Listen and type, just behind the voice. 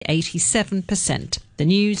87%. The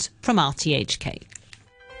news from RTHK.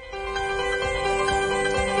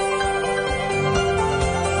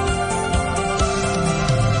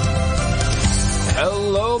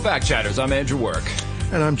 Hello, Backchatters. I'm Andrew Work.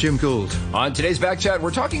 And I'm Jim Gould. On today's Backchat,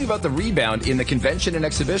 we're talking about the rebound in the convention and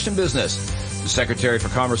exhibition business. The Secretary for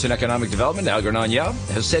Commerce and Economic Development, Algernon Yau,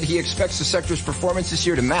 has said he expects the sector's performance this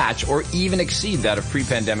year to match or even exceed that of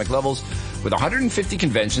pre-pandemic levels, with 150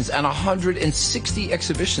 conventions and 160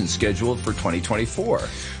 exhibitions scheduled for 2024.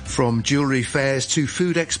 From jewellery fairs to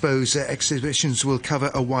food expos, exhibitions will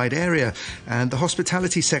cover a wide area, and the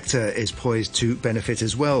hospitality sector is poised to benefit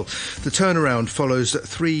as well. The turnaround follows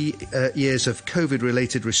 3 years of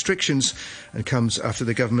COVID-related restrictions and comes after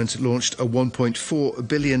the government launched a $1.4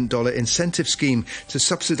 billion incentive scheme to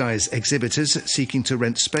subsidise exhibitors seeking to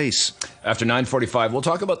rent space. After 9:45, we'll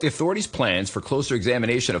talk about the authorities' plans for closer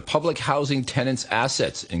examination of public housing tenants'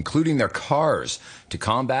 assets, including their cars, to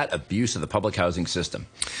combat abuse of the public housing system.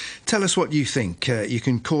 Tell us what you think. You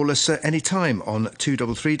can call us any time on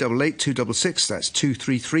 233 88 266. That's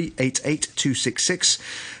 233 88 266,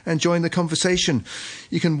 and join the conversation.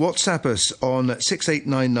 You can WhatsApp us on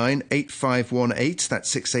 6899 8518. That's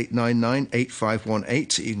 6899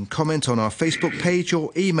 8518. You can comment on our Facebook page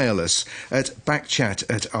or email us at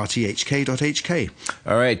backchat@rthk.hk.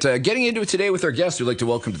 All right, getting into it today with our guest, we'd like to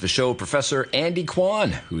welcome to the show Professor Andy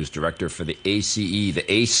Kwan, who is director for the ACE, the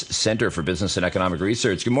ACE Center for Business and Economic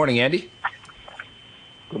Research. Good morning, Andy.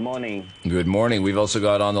 Good morning. Good morning. We've also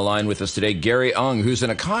got on the line with us today Gary Ung, who's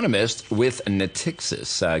an economist with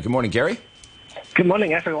Natixis. Good morning, Gary. Good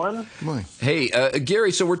morning, everyone. Good morning. Hey,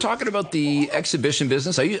 Gary, so we're talking about the exhibition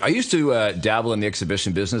business. I used to dabble in the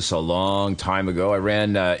exhibition business a long time ago. I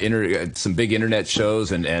ran some big internet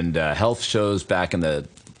shows and health shows back in the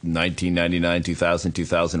 1999, 2000,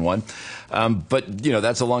 2001. But, you know,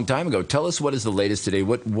 that's a long time ago. Tell us what is the latest today.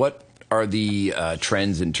 What are the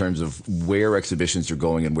trends in terms of where exhibitions are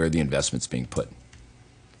going and where the investment's being put?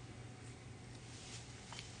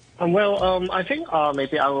 I think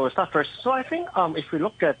maybe I will start first. So I think if we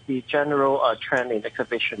look at the general trend in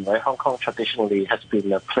exhibition, right, Hong Kong traditionally has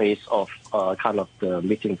been a place of kind of the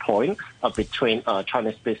meeting point between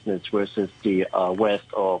Chinese business versus the West,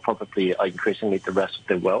 or probably increasingly the rest of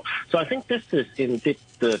the world. So I think this is indeed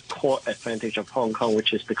the core advantage of Hong Kong,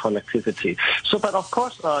 which is the connectivity. So, but of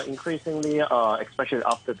course, increasingly, especially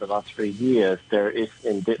after the last 3 years, there is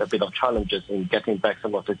indeed a bit of challenges in getting back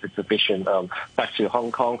some of this exhibition back to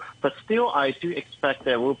Hong Kong. But still, I do expect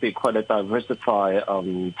there will be quite a diversified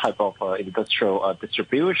type of industrial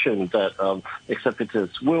distribution that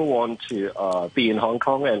exhibitors will want to be in Hong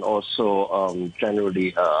Kong and also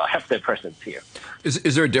generally have their presence here.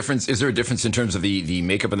 Is there a difference? Is there a difference in terms of the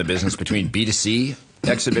makeup of the business between B2C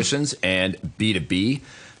exhibitions and B2B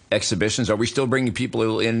exhibitions? Are we still bringing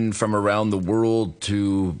people in from around the world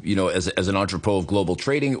to, you know, as an entrepot of global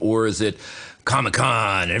trading, or is it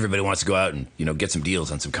Comic-Con and everybody wants to go out and, you know, get some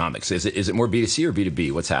deals on some comics? Is it more B2C or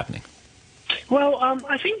B2B? What's happening? Well,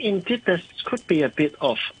 I think indeed there could be a bit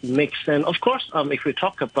of mix. And of course, if we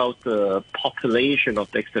talk about the population of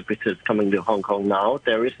the exhibitors coming to Hong Kong now,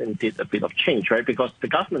 there is indeed a bit of change, right? Because the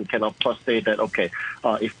government can, of course, say that, okay,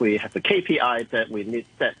 if we have a KPI that we need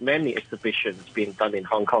that many exhibitions being done in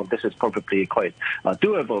Hong Kong, this is probably quite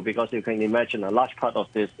doable, because you can imagine a large part of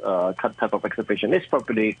this type of exhibition is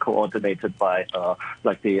probably coordinated by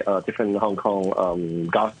like the different Hong Kong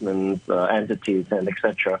government entities and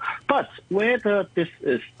etc. But whether this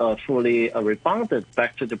is fully rebounded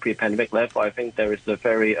back to the pre-pandemic level, I think there is a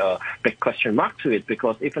very big question mark to it,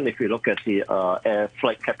 because even if you look at the air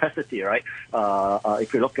flight capacity, right,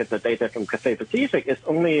 if you look at the data from Cathay Pacific, it's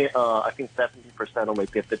only, I think, 70% or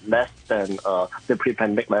maybe a bit less than the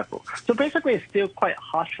pre-pandemic level. So basically, it's still quite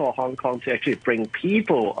hard for Hong Kong to actually bring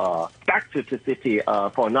people back to the city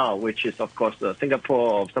for now, which is, of course,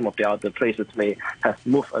 Singapore or some of the other places may have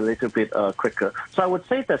moved a little bit quicker. So I would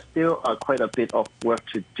say there's still quite a bit of work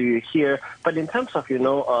to do here. But in terms of,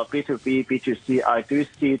 B2B, B2C, I do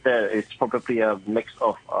see that it's probably a mix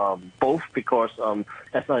of both, because,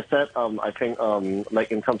 as I said, I think,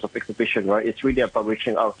 like in terms of exhibition, right, it's really about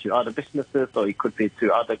reaching out to other businesses, or it could be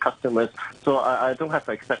to other customers. So I don't have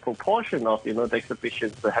an exact proportion of, the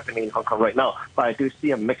exhibitions that are happening in Hong Kong right now, but I do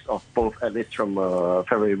see a mix of both, at least from a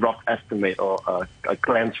very rough estimate or a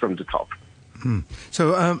glance from the top.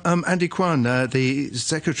 So, Andy Kwan, the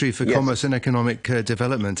Secretary for Commerce and Economic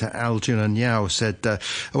Development at Algernon Yau, said,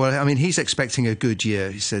 he's expecting a good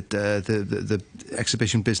year. He said the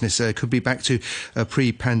exhibition business could be back to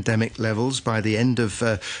pre-pandemic levels by the end of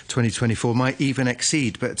 2024, might even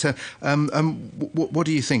exceed. But what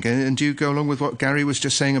do you think? And do you go along with what Gary was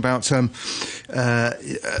just saying about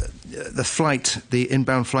the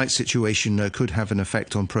inbound flight situation could have an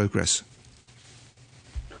effect on progress?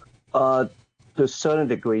 To a certain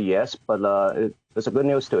degree, yes, but it's a good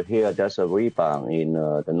news to hear there's a rebound in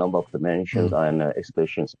the number of conventions and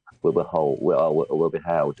exhibitions will be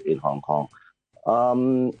held in Hong Kong.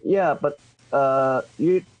 But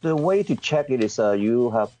the way to check it is you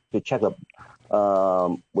have to check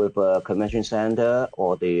with a convention center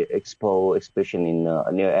or the exhibition in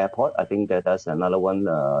near airport. I think that's another one,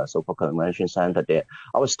 so-called convention center there.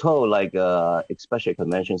 I was told especially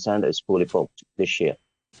convention center is fully booked this year.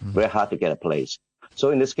 Very hard to get a place. So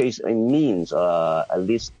in this case, it means at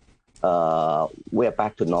least we're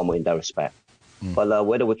back to normal in that respect. But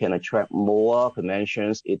whether we can attract more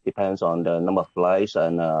conventions, it depends on the number of flights,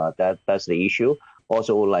 and that's the issue.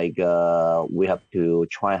 Also, we have to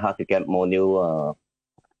try hard to get more new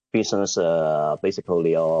business,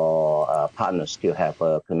 basically, or partners to have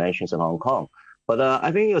conventions in Hong Kong. But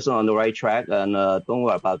I think it's on the right track, and don't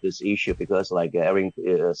worry about this issue because everything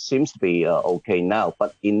seems to be okay now.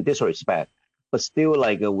 But in this respect, but still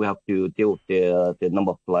we have to deal with the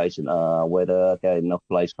number of flights, whether there are enough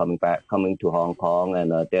flights coming to Hong Kong,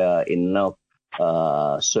 and there are enough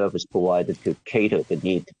service provided to cater the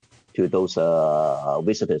need to those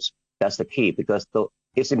visitors. That's the key, because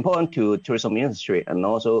it's important to tourism industry, and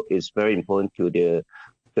also it's very important to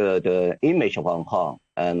the image of Hong Kong.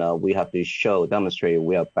 And we have to demonstrate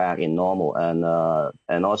we are back in normal,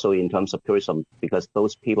 and also in terms of tourism, because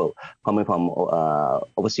those people coming from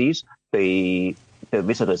overseas, the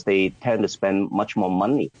visitors, they tend to spend much more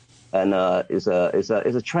money, and it's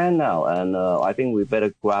a trend now. And I think we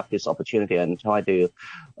better grab this opportunity and try to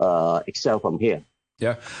excel from here.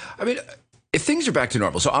 Yeah, I mean, if things are back to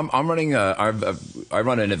normal, so I'm running I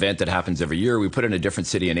run an event that happens every year. We put in a different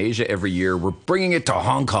city in Asia every year. We're bringing it to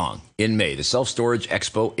Hong Kong in May, the Self-Storage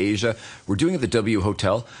Expo Asia. We're doing it at the W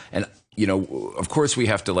Hotel, and of course we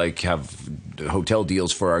have to have hotel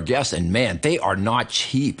deals for our guests, and man, they are not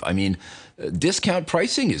cheap. I mean, discount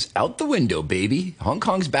pricing is out the window, baby. Hong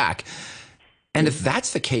Kong's back. And if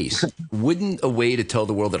that's the case, wouldn't a way to tell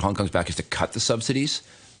the world that Hong Kong's back is to cut the subsidies?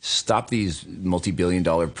 Stop these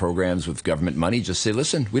multi-billion-dollar programs with government money. Just say,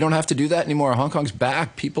 listen, we don't have to do that anymore. Hong Kong's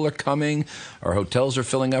back. People are coming. Our hotels are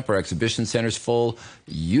filling up. Our exhibition center's full.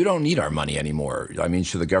 You don't need our money anymore. I mean,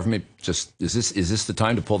 should the government is this the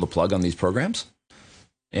time to pull the plug on these programs?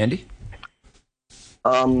 Andy?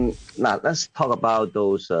 Now, let's talk about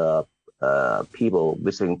those people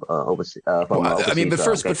visiting overseas.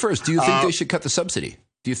 But first, do you think they should cut the subsidy?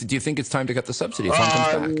 Do you think it's time to cut the subsidy if Hong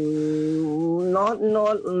Kong's back?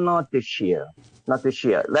 Not this year. Not this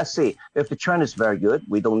year. Let's see. If the trend is very good,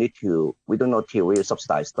 we don't need to really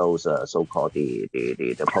subsidize those so-called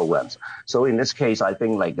the programs. So in this case, I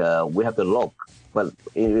think we have to look. But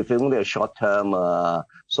if it's only a short-term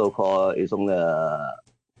so-called is only a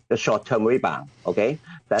short-term rebound, okay,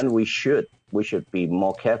 then we should be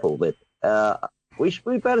more careful with.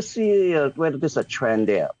 We better see whether there's a trend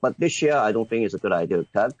there. But this year, I don't think it's a good idea to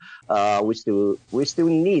cut. We still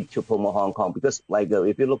need to promote Hong Kong, because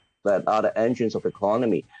if you look at other engines of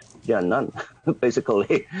economy, there are none,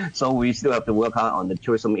 basically. So we still have to work hard on the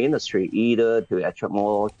tourism industry, either to attract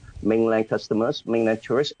more mainland customers, mainland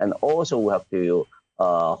tourists, and also we have to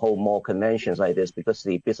hold more conventions like this, because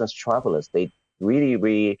the business travelers, they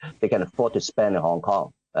really they can afford to spend in Hong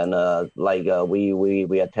Kong. And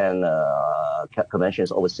we attend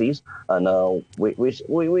conventions overseas, and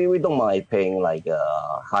we don't mind paying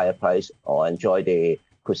a higher price or enjoy the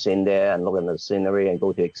cuisine there and look at the scenery and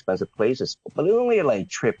go to expensive places. But only a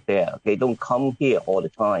trip there. Okay, don't come here all the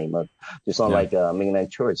time. It's not like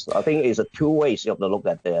mainland tourists. I think it's a two ways you have to look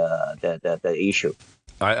at the issue.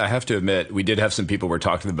 I have to admit, we did have some people we're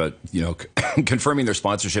talking about, confirming their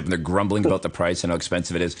sponsorship, and they're grumbling about the price and how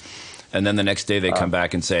expensive it is. And then the next day they come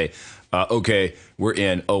back and say, okay, we're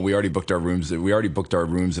in. Oh, we already booked our rooms. We already booked our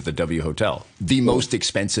rooms at the W Hotel, the most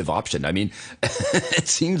expensive option. I mean, it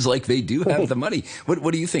seems like they do have the money.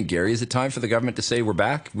 What do you think, Gary? Is it time for the government to say we're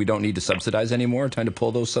back? We don't need to subsidize anymore? Time to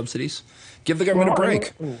pull those subsidies? Give the government a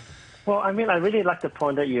break. Well, I mean, I really like the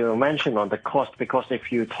point that you mentioned on the cost, because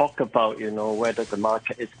if you talk about, whether the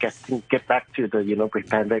market is get back to the,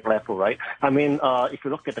 pre-pandemic level, right? I mean, if you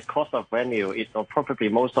look at the cost of venue, probably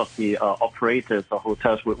most of the operators or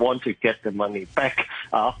hotels would want to get the money back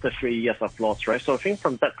after 3 years of loss, right? So I think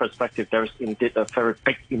from that perspective, there is indeed a very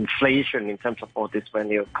big inflation in terms of all this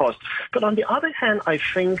venue costs. But on the other hand, I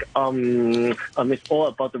think it's all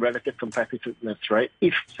about the relative competitiveness, right?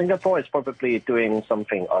 If Singapore is probably doing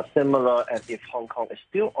something similar, and if Hong Kong is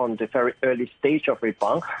still on the very early stage of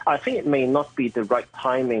rebound, I think it may not be the right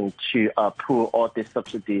timing to pull all these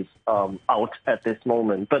subsidies out at this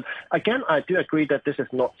moment. But again, I do agree that this is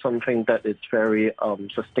not something that is very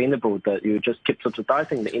sustainable, that you just keep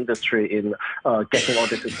subsidizing the industry in getting all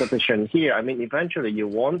this exhibition here. I mean, eventually you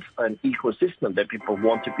want an ecosystem that people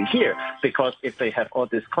want to be here, because if they have all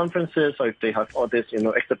these conferences or if they have all this,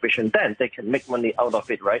 exhibition, then they can make money out of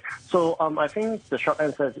it, right? So I think the short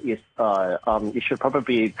answer is it should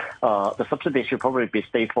probably the subsidy should probably be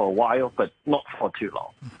stay for a while, but not for too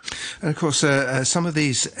long. And of course, some of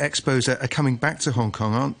these expos are coming back to Hong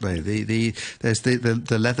Kong, aren't they? There's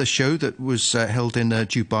the leather show that was held in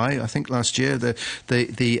Dubai, I think, last year. The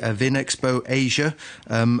Vin Expo Asia,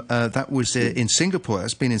 that was in Singapore.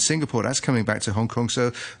 That's been in Singapore. That's coming back to Hong Kong.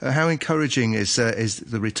 So, how encouraging is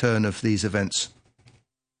the return of these events?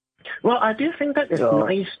 Well, I do think that it's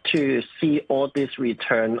nice to see all this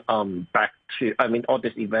return back to, all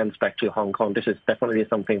these events back to Hong Kong. This is definitely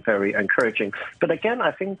something very encouraging. But again,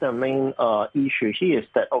 I think the main issue here is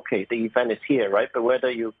that, okay, the event is here, right? But whether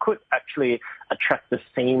you could actually attract the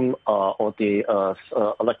same or the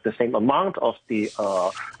the same amount of the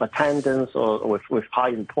attendance or with high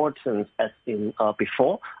importance as in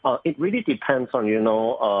before, it really depends on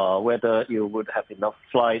whether you would have enough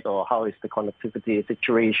flight or how is the connectivity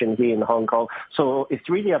situation here in Hong Kong. So it's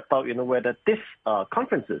really about whether these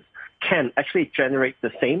conferences can actually generate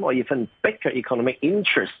the same or even bigger economic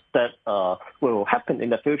interest that will happen in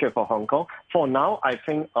the future for Hong Kong. For now, I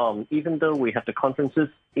think even though we have the conferences,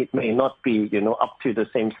 it may not be up to the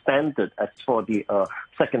same standard as for the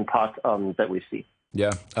second part that we see.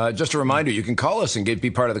 Yeah. Just a reminder, you can call us and be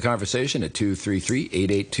part of the conversation at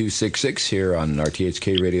 233-88266 here on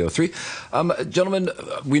RTHK Radio 3. Gentlemen,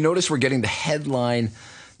 we notice we're getting the headline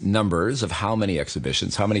numbers of how many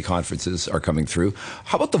exhibitions, how many conferences are coming through.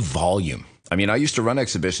 How about the volume? I mean, I used to run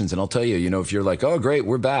exhibitions, and I'll tell you, if you're like, oh, great,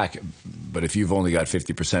 we're back. But if you've only got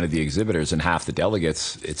 50% of the exhibitors and half the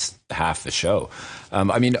delegates, it's half the show.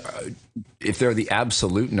 If they're the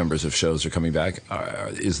absolute numbers of shows are coming back,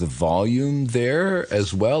 is the volume there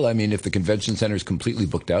as well? I mean, if the convention center is completely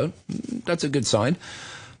booked out, that's a good sign.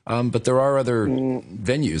 But there are other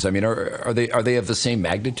venues. I mean, are they of the same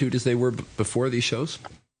magnitude as they were before these shows?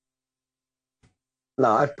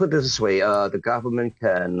 Now, I put it this way, the government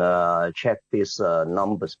can check these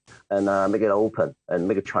numbers and make it open and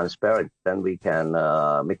make it transparent. Then we can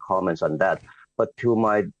make comments on that. But to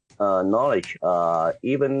my knowledge,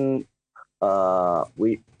 even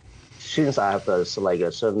since I have a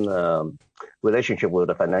certain relationship with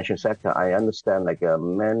the financial sector, I understand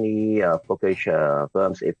many brokerage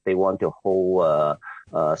firms, if they want to hold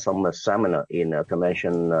some seminar in a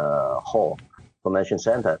convention hall, convention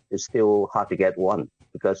center, it's still hard to get one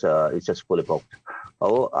because it's just fully booked.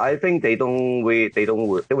 I think they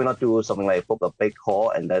will not do something like book a big hall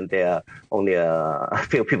and then there are only a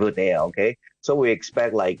few people there. Okay, so we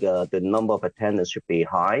expect the number of attendance should be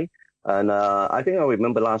high. And I think I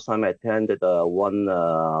remember last time I attended one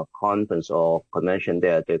conference or convention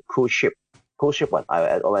there, the cruise ship one.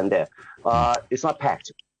 I went there. It's not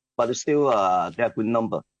packed, but it's still there are good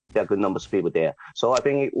number. There are good numbers of people there. So I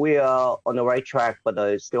think we are on the right track,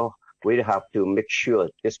 but still we have to make sure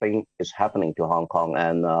this thing is happening to Hong Kong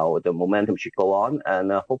and the momentum should go on.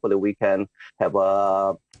 And hopefully we can have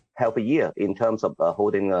a healthy year in terms of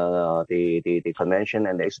holding the convention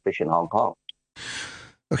and the exhibition in Hong Kong.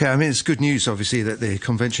 Okay, I mean, it's good news, obviously, that the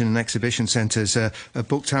convention and exhibition centres are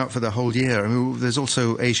booked out for the whole year. I mean, there's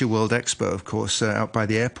also Asia World Expo, of course, out by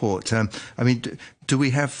the airport. I mean, do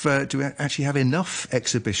we actually have enough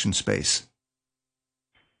exhibition space?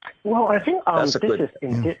 Well, I think this is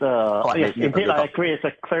indeed, indeed, I agree. It's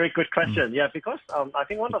a very good question. Yeah, because I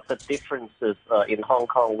think one of the differences in Hong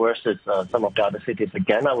Kong versus some of the other cities,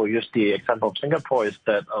 again, I will use the example of Singapore, is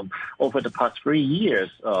that over the past 3 years,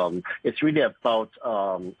 it's really about,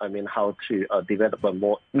 how to develop a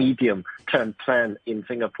more medium-term plan in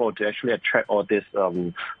Singapore to actually attract all this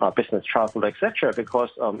business travel, etc. Because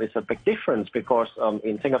it's a big difference because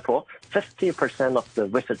in Singapore, 50% of the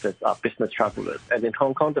visitors are business travelers, and in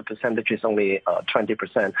Hong Kong, the percentage is only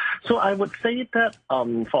 20%. So I would say that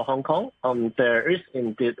for Hong Kong, there is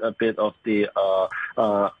indeed a bit of the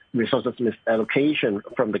resources misallocation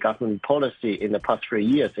from the government policy in the past 3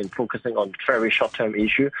 years in focusing on very short-term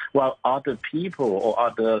issue, while other people or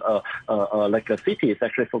other cities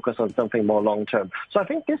actually focus on something more long-term. So I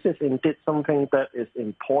think this is indeed something that is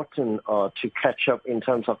important to catch up in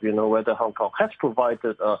terms of, whether Hong Kong has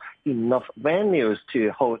provided enough venues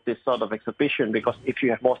to hold this sort of exhibition, because if you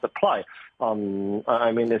have more supply,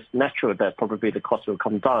 it's natural that probably the cost will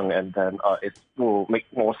come down, and then it will make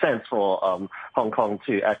more sense for Hong Kong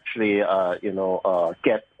to actually,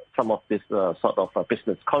 get some of these sort of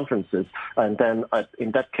business conferences. And then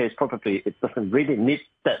in that case, probably it doesn't really need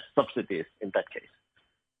that subsidies in that case.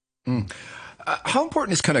 Mm. How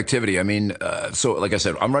important is connectivity? I mean, so like I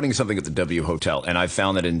said, I'm running something at the W Hotel, and I've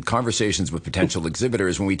found that in conversations with potential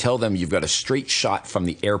exhibitors, when we tell them you've got a straight shot from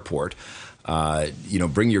the airport,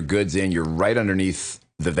 bring your goods in, you're right underneath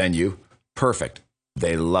the venue, perfect.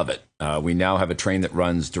 They love it. We now have a train that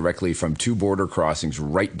runs directly from 2 border crossings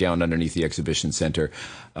right down underneath the exhibition center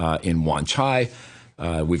in Wan Chai.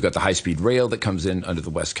 We've got the high-speed rail that comes in under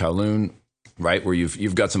the West Kowloon, right, where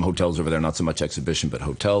you've got some hotels over there, not so much exhibition, but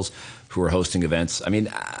hotels who are hosting events. I mean,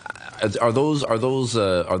 are those all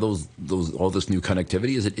this new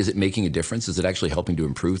connectivity? Is it making a difference? Is it actually helping to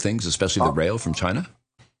improve things, especially the rail from China?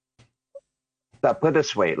 Put it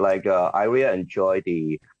this way, I really enjoy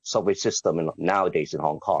the subway system nowadays in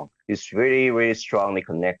Hong Kong. It's really, really strongly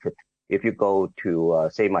connected. If you go to,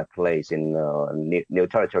 say, my place in New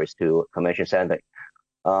Territories to Convention Center,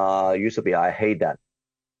 usually I hate that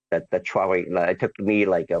traveling. It took me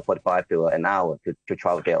 45 to an hour to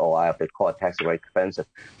travel there, or I have to call a taxi, very expensive.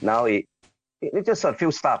 Now it's just a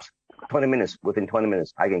few stops, 20 minutes. Within 20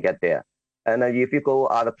 minutes, I can get there. And if you go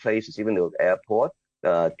other places, even the airport,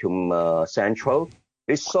 to Central,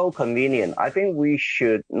 it's so convenient. I think we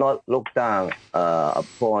should not look down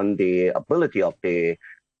upon the ability of the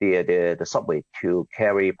subway to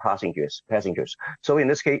carry passengers. So in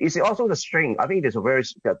this case, it's also the strength. I think there's a very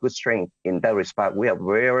good strength in that respect. We have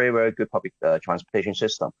very, very good public transportation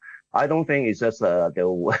system. I don't think it's just the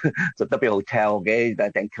W Hotel, okay,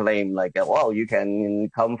 that then claim you can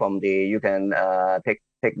come from you can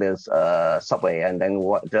take this subway, and then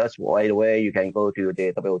just right away you can go to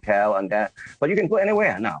the W Hotel and that. But you can go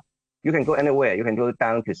anywhere now. You can go anywhere. You can go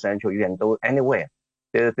down to Central. You can go anywhere.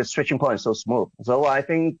 The switching point is so smooth. So I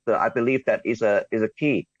believe that is a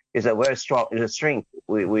key. Is a very strong. Is a strength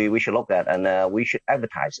we should look at, and we should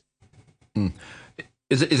advertise it. Mm.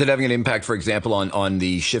 Is it having an impact, for example, on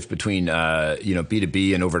the shift between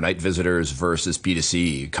B2B and overnight visitors versus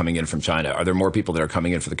B2C coming in from China? Are there more people that are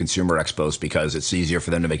coming in for the consumer expos because it's easier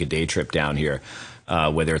for them to make a day trip down here,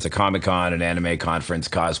 whether it's a Comic-Con, an anime conference,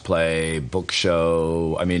 cosplay, book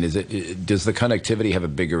show? I mean, does the connectivity have a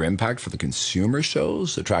bigger impact for the consumer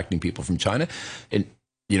shows, attracting people from China? And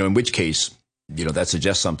in which case, that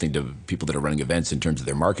suggests something to people that are running events in terms of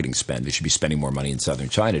their marketing spend. They should be spending more money in southern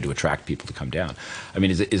China to attract people to come down. I mean,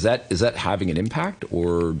 is that having an impact,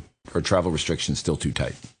 or are travel restrictions still too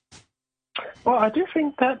tight? Well, I do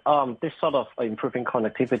think that this sort of improving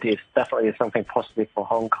connectivity is definitely something positive for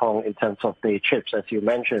Hong Kong in terms of the trips, as you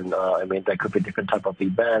mentioned. There could be different type of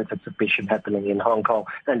events, exhibition happening in Hong Kong,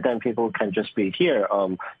 and then people can just be here,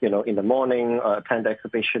 in the morning, attend the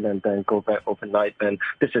exhibition, and then go back overnight. And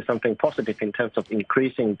this is something positive in terms of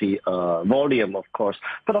increasing the volume, of course.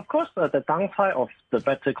 But of course, the downside of the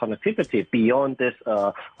better connectivity beyond this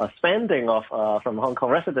spending of from Hong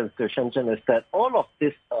Kong residents to Shenzhen is that all of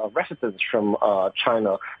these residents from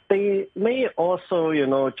China, they may also,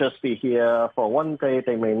 just be here for one day.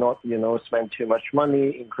 They may not, spend too much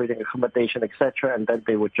money, including accommodation, etc., and then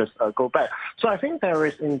they would just go back. So I think there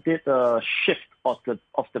is indeed a shift of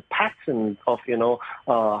the pattern of,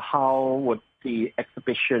 how would the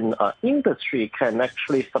exhibition industry can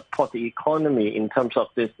actually support the economy in terms of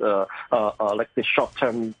this, the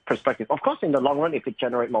short-term perspective. Of course, in the long run, if it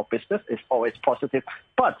generates more business, it's always positive.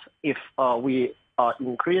 But if we are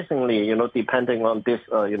increasingly, depending on this,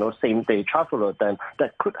 same-day traveler, then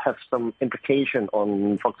that could have some implication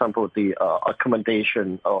on, for example, the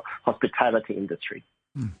accommodation or hospitality industry.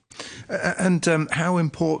 And how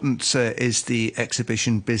important is the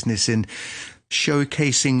exhibition business in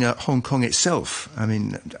showcasing Hong Kong itself? I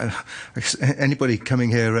mean, anybody coming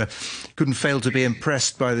here couldn't fail to be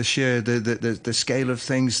impressed by the scale of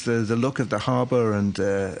things, the look of the harbour and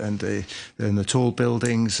the tall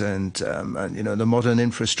buildings and the modern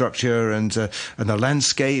infrastructure and the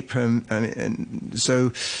landscape. And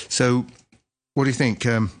so what do you think?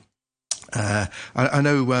 I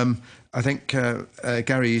know. I think,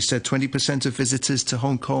 Gary, you said 20% of visitors to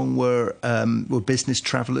Hong Kong were business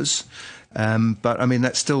travellers. But, I mean,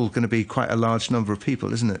 that's still going to be quite a large number of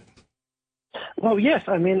people, isn't it? Well, yes,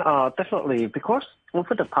 I mean, definitely, because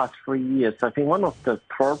over the past 3 years, I think one of the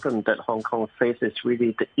problems that Hong Kong faces is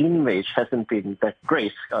really the image hasn't been that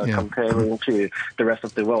great comparing to the rest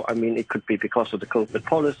of the world. I mean, it could be because of the COVID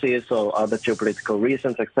policies or other geopolitical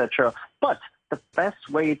reasons, etc. But the best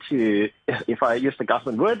way to, if I use the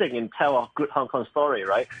government wording and tell a good Hong Kong story,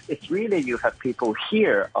 right, it's really you have people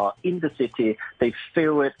here in the city, they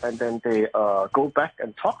feel it, and then they go back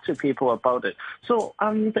and talk to people about it. So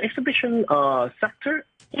the exhibition sector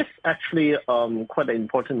is actually quite an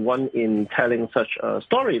important one in telling such a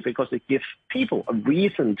story because it gives people a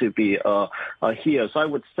reason to be here. So I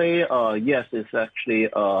would say, yes, it's actually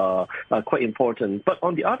quite important. But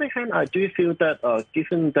on the other hand, I do feel that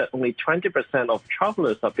given that only 20% of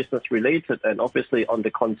travelers are business related and obviously on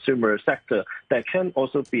the consumer sector, there can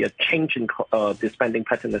also be a change in the spending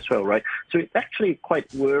pattern as well, right? So it's actually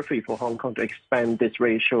quite worthy for Hong Kong to expand this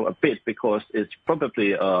ratio a bit because it's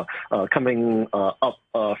probably coming up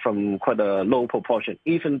from quite a low proportion,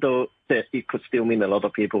 even though that it could still mean a lot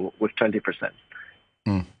of people with 20%.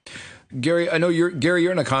 Gary, I know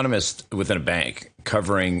you're an economist within a bank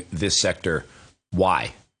covering this sector.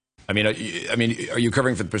 Why? I mean, are you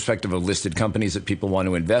covering from the perspective of listed companies that people want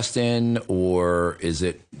to invest in, or is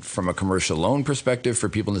it from a commercial loan perspective for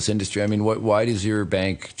people in this industry? I mean, why does your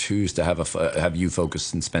bank choose to have you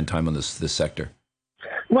focus and spend time on this sector?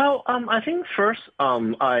 Well, I think first,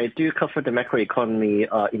 I do cover the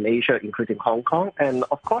macroeconomy in Asia, including Hong Kong. And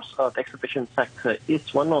of course, the exhibition sector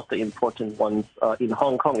is one of the important ones in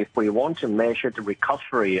Hong Kong if we want to measure the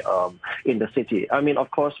recovery in the city. I mean, of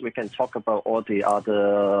course, we can talk about all the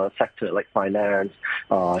other sectors like finance,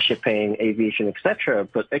 shipping, aviation, etc.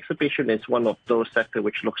 But exhibition is one of those sectors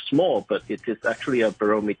which looks small, but it is actually a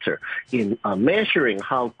barometer in measuring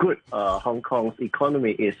how good Hong Kong's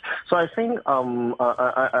economy is. So I think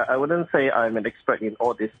I wouldn't say I'm an expert in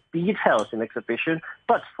all these details in exhibition,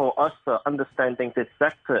 but for us, understanding this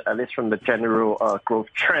sector, at least from the general growth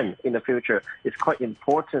trend in the future, is quite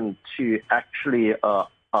important to actually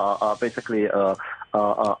basically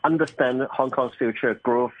understand Hong Kong's future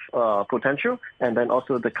growth potential and then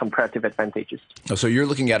also the comparative advantages. So you're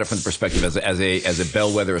looking at it from the perspective as a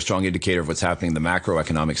bellwether, a strong indicator of what's happening in the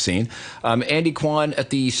macroeconomic scene. Andy Kwan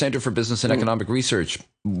at the Center for Business and Economic Research,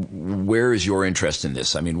 where is your interest in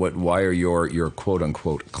this? I mean, why are your quote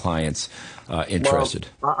unquote clients interested?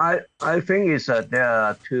 Well, I think it's there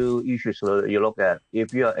are two issues you look at.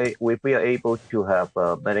 If we are able to have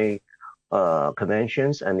many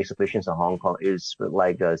conventions and exhibitions in Hong Kong, is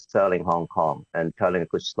like selling Hong Kong and telling a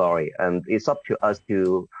good story, and it's up to us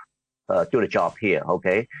to do the job here,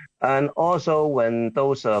 okay? And also when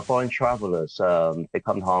those foreign travelers they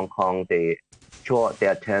come to Hong Kong, they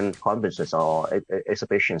attend conferences or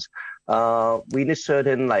exhibitions. We need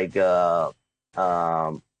certain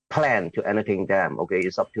plan to entertain them, okay?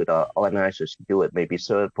 It's up to the organizers to do it. Maybe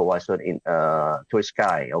provide certain tourist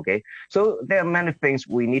guide, okay? So there are many things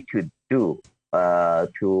we need to do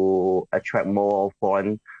to attract more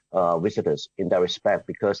foreign visitors in that respect,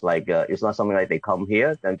 because it's not something like they come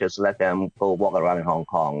here then just let them go walk around in Hong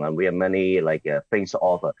Kong, and we have many things to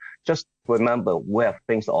offer. Just remember we have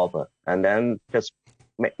things to offer, and then just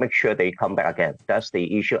make sure they come back again. That's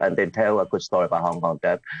the issue, and then tell a good story about Hong Kong.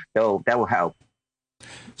 That will help.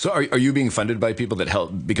 So are you being funded by people that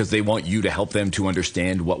help because they want you to help them to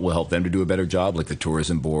understand what will help them to do a better job, like the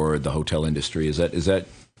tourism board, the hotel industry? Is that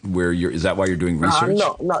why you're doing research?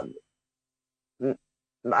 No.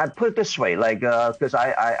 I put it this way, because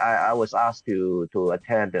I was asked to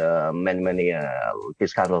attend many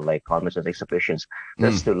this kind of conferences, exhibitions,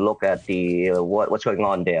 just to look at the what's going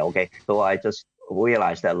on there. Okay, so I just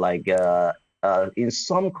realized that in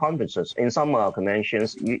some conferences, in some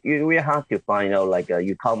conventions, you really have to find out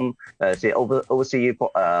you come say overseas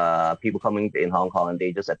people coming in Hong Kong, and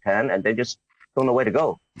they just attend and they just don't know where to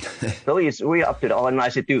go. So it's really up to the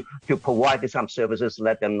organizer to provide these kind of services,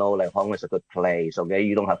 let them know Hong Kong is a good place. Okay,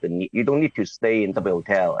 you don't need to stay in the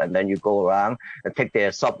hotel and then you go around and take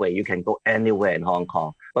their subway. You can go anywhere in Hong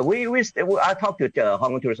Kong. But I talk to the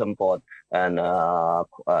Hong Kong Tourism Board and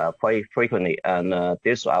quite frequently, and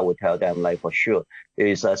this I would tell them for sure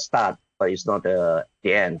it's a start, but it's not the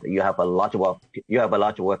end. You have a lot of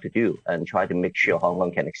work to do, and try to make sure Hong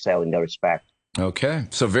Kong can excel in that respect. Okay,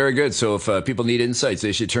 so very good. So if people need insights,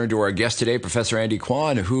 they should turn to our guest today, Professor Andy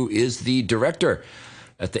Kwan, who is the director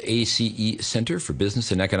at the ACE Center for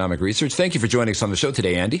Business and Economic Research. Thank you for joining us on the show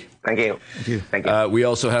today, Andy. Thank you. Thank you. We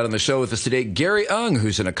also had on the show with us today Gary Ung,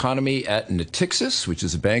 who's an economy at Natixis, which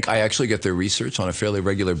is a bank. I actually get their research on a fairly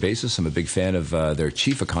regular basis. I'm a big fan of their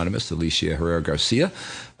chief economist, Alicia Herrera-Garcia,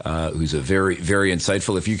 who's a very, very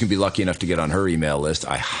insightful. If you can be lucky enough to get on her email list,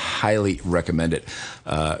 I highly recommend it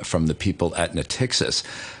from the people at Natixis.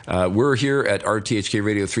 We're here at RTHK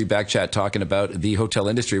Radio 3 Backchat talking about the hotel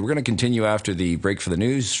industry. We're going to continue after the break for the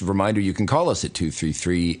news. Reminder, you can call us at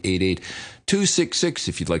 233-88-266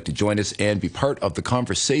 if you'd like to join us and be part of the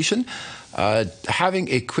conversation. Having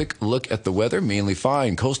a quick look at the weather, mainly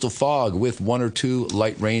fine. Coastal fog with 1 or 2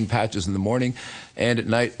 light rain patches in the morning, and at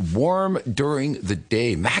night warm during the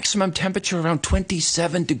day. Maximum temperature around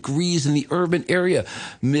 27 degrees in the urban area,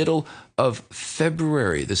 middle of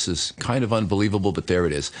February. This is kind of unbelievable, but there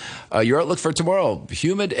it is. Your outlook for tomorrow,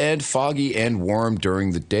 humid and foggy and warm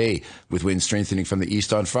during the day, with winds strengthening from the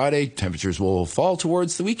east on Friday. Temperatures will fall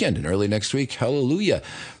towards the weekend and early next week. Hallelujah.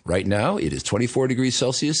 Right now, it is 24 degrees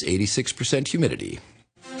Celsius, 86% humidity.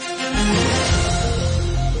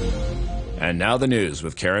 And now the news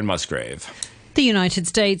with Karen Musgrave. The United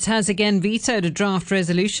States has again vetoed a draft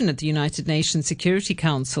resolution at the United Nations Security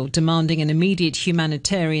Council demanding an immediate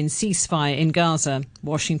humanitarian ceasefire in Gaza.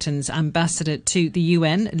 Washington's ambassador to the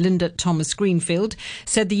UN, Linda Thomas-Greenfield,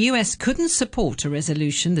 said the US couldn't support a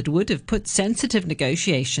resolution that would have put sensitive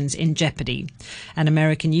negotiations in jeopardy. An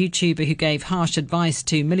American YouTuber who gave harsh advice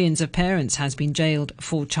to millions of parents has been jailed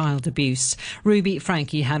for child abuse. Ruby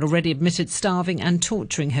Franke had already admitted starving and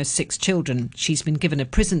torturing her 6 children. She's been given a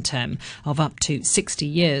prison term of up to 60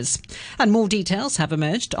 years. And more details have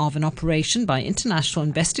emerged of an operation by international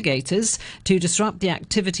investigators to disrupt the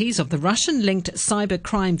activities of the Russian-linked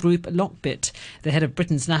cybercrime group Lockbit. The head of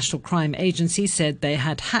Britain's National Crime Agency said they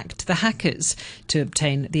had hacked the hackers to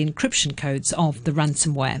obtain the encryption codes of the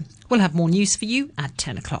ransomware. We'll have more news for you at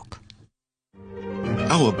 10 o'clock.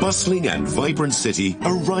 Our bustling and vibrant city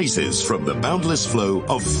arises from the boundless flow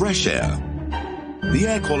of fresh air. The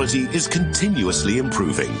air quality is continuously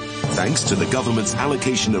improving, thanks to the government's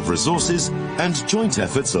allocation of resources and joint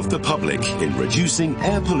efforts of the public in reducing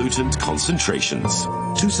air pollutant concentrations.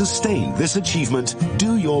 To sustain this achievement,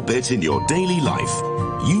 do your bit in your daily life.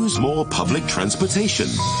 Use more public transportation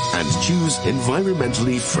and choose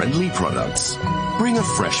environmentally friendly products. Bring a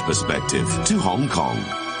fresh perspective to Hong Kong.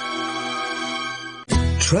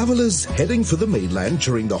 Travellers heading for the mainland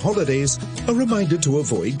during the holidays are reminded to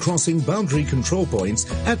avoid crossing boundary control points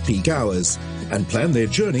at peak hours and plan their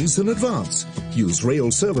journeys in advance. Use rail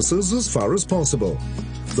services as far as possible.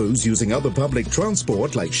 Those using other public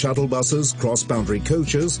transport like shuttle buses, cross-boundary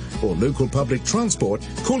coaches or local public transport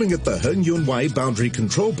calling at the Heng Yun Wai Boundary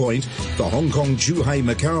Control Point, the Hong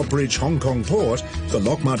Kong-Zhuhai-Macau Bridge Hong Kong Port, the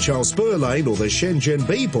Lok Ma Chau Spur Line or the Shenzhen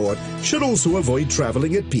Bay Port should also avoid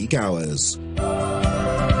travelling at peak hours.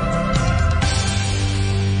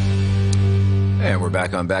 And we're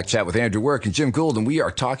back on Backchat with Andrew Work and Jim Gould, and we are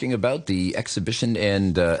talking about the exhibition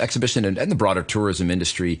and the broader tourism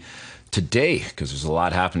industry today, because there's a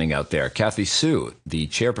lot happening out there. Kathy Su, the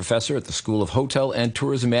chair professor at the School of Hotel and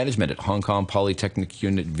Tourism Management at Hong Kong Polytechnic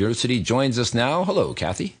University, joins us now. Hello,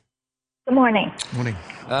 Kathy. Good morning. Morning.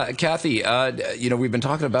 Kathy, we've been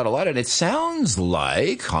talking about a lot, and it sounds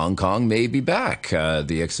like Hong Kong may be back.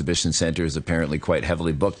 The exhibition center is apparently quite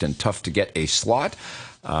heavily booked and tough to get a slot.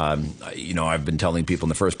 I've been telling people in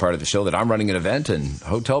the first part of the show that I'm running an event, and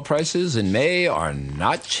hotel prices in May are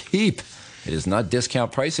not cheap. It is not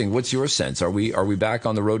discount pricing. What's your sense? Are we back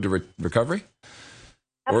on the road to recovery?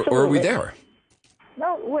 Or are we there?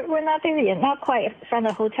 No, we're not there yet. Not quite from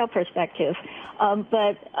the hotel perspective.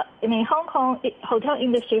 But Hong Kong hotel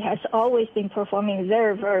industry has always been performing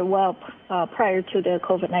very, very well prior to the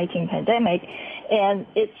COVID-19 pandemic, and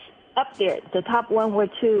it's up there, the top 1 or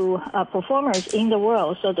 2 performers in the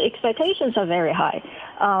world. So the expectations are very high.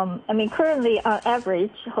 Currently, on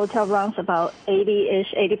average, hotel runs about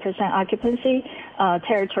 80% occupancy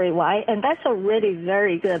territory-wide, and that's already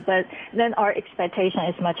very good. But then our expectation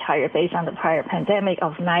is much higher based on the prior pandemic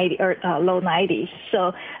of 90 or low 90s.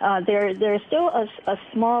 So there's still a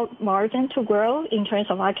small margin to grow in terms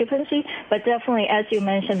of occupancy, but definitely, as you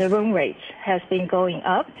mentioned, the room rates has been going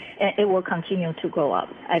up, and it will continue to go up,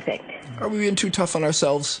 I think. Are we being too tough on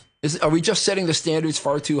ourselves? Are we just setting the standards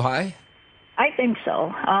far too high? I think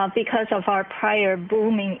so, because of our prior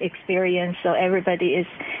booming experience. So everybody is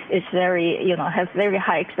very, has very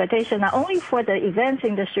high expectation, not only for the events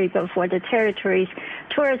industry, but for the territories,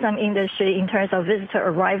 tourism industry in terms of visitor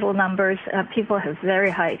arrival numbers. People have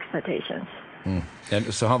very high expectations.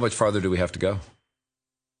 And so how much farther do we have to go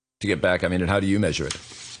to get back? And how do you measure it?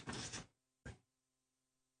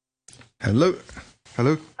 Hello?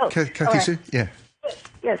 Oh, Kathy Sue? Yeah.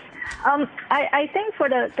 Yes. I think for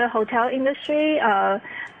the hotel industry,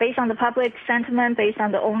 based on the public sentiment, based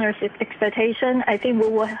on the owner's expectation, I think we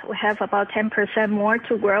will have about 10% more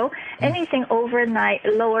to grow. Anything over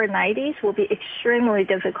lower 90s will be extremely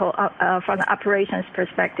difficult from the operations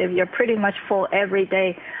perspective. You're pretty much full every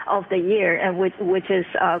day of the year, and which is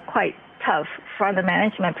quite tough from the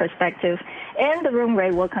management perspective. And the room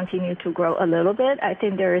rate will continue to grow a little bit. I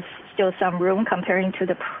think there is still some room comparing to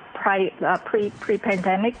the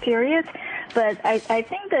pre-pandemic period. But I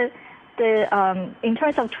think that in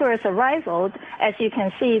terms of tourist arrival, as you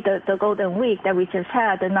can see, the Golden Week that we just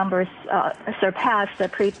had, the numbers surpassed the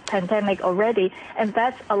pre-pandemic already, and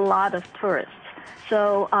that's a lot of tourists.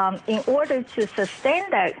 So in order to sustain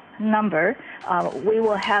that number, we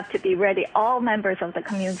will have to be ready. All members of the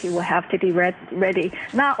community will have to be ready,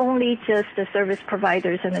 not only just the service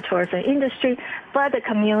providers in the tourism industry, but the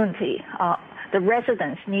community. The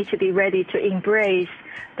residents need to be ready to embrace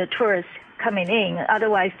the tourists coming in.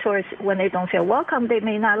 Otherwise, tourists, when they don't feel welcome, they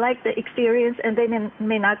may not like the experience and they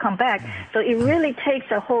may not come back. So it really takes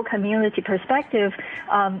a whole community perspective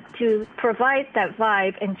to provide that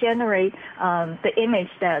vibe and generate the image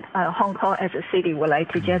that Hong Kong as a city would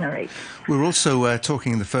like to generate. We're also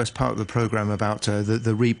talking in the first part of the program about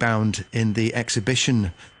the rebound in the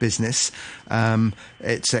exhibition business.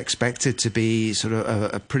 It's expected to be sort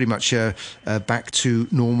of pretty much back to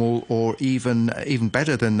normal, or even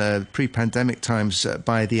better than pre-pandemic times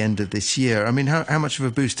by the end of this year. I mean, how much of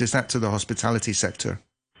a boost is that to the hospitality sector?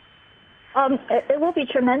 It will be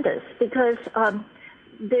tremendous, because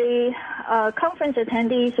the conference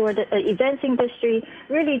attendees or the events industry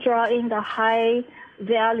really draw in the high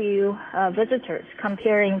value visitors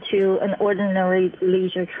comparing to an ordinary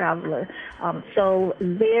leisure traveler. So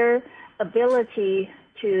their ability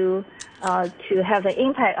to have an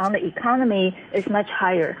impact on the economy is much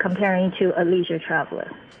higher comparing to a leisure traveler.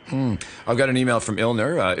 I've got an email from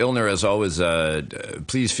Ilner. Ilner, as always,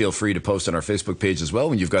 please feel free to post on our Facebook page as well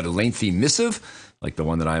when you've got a lengthy missive, like the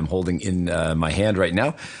one that I am holding in my hand right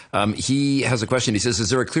now. He has a question. He says, is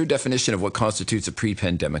there a clear definition of what constitutes a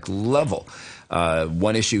pre-pandemic level?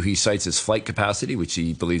 One issue he cites is flight capacity, which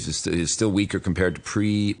he believes is still weaker compared to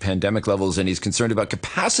pre-pandemic levels, and he's concerned about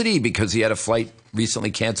capacity because he had a flight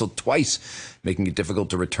recently canceled twice, making it difficult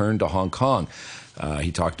to return to Hong Kong.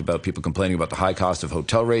 He talked about people complaining about the high cost of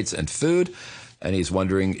hotel rates and food, and he's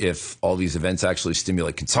wondering if all these events actually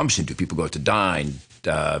stimulate consumption. Do people go out to dine,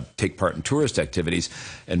 take part in tourist activities,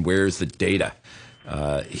 and where's the data?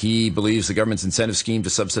 He believes the government's incentive scheme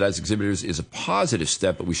to subsidize exhibitors is a positive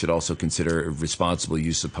step, but we should also consider responsible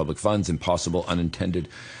use of public funds and possible unintended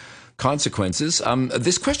consequences.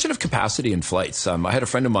 This question of capacity in flights. I had a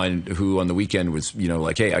friend of mine who on the weekend was,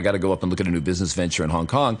 like, hey, I got to go up and look at a new business venture in Hong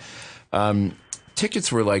Kong.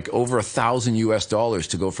 Tickets were like over $1,000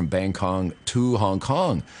 to go from Bangkok to Hong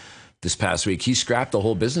Kong this past week. He scrapped the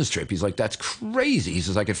whole business trip. He's like, that's crazy. He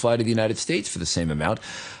says, I could fly to the United States for the same amount.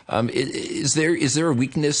 Is there a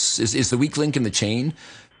weakness? Is the weak link in the chain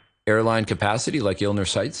airline capacity, like Ilner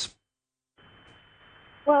cites?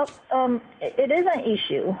 Well, it is an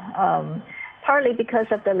issue, partly because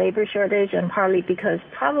of the labor shortage and partly because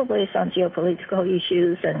probably some geopolitical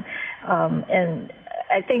issues. And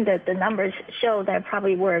I think that the numbers show that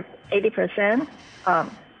probably we're 80%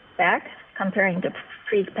 back comparing to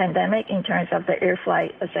pre-pandemic in terms of the air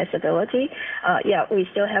flight accessibility. We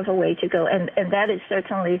still have a way to go, and that is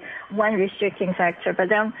certainly one restricting factor. But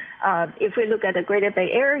then if we look at the Greater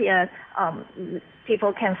Bay Area,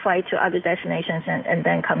 people can fly to other destinations and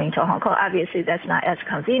then coming to Hong Kong. Obviously, that's not as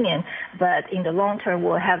convenient, but in the long term,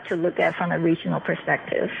 we'll have to look at from a regional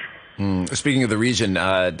perspective. Speaking of the region,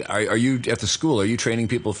 are you at the school? Are you training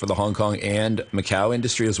people for the Hong Kong and Macau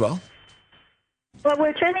industry as well? Well,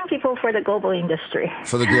 we're training people for the global industry.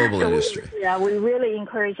 For the global industry. We really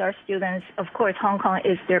encourage our students. Of course, Hong Kong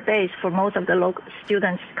is their base. For most of the local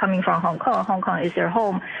students coming from Hong Kong is their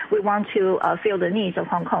home. We want to fill the needs of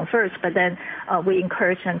Hong Kong first, but then we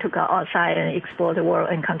encourage them to go outside and explore the world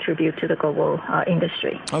and contribute to the global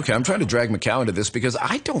industry. Okay, I'm trying to drag Macau into this because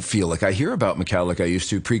I don't feel like I hear about Macau like I used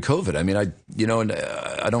to pre-COVID. I mean,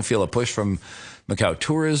 I don't feel a push from Macau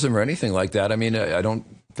tourism or anything like that. I mean, I don't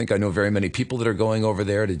think I know very many people that are going over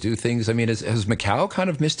there to do things. I mean, has Macau kind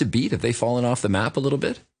of missed a beat? Have they fallen off the map a little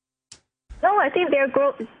bit? No, I think they're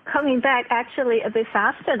coming back actually a bit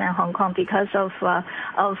faster than Hong Kong because of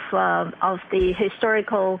the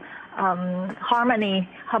historical harmonious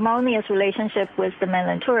relationship with the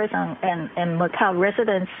mainland tourism and Macau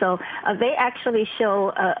residents. So they actually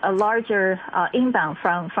show a larger inbound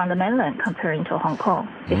from the mainland comparing to Hong Kong.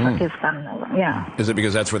 Yeah. Is it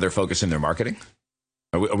because that's where they're focusing their marketing?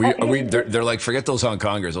 Are we? They're like, forget those Hong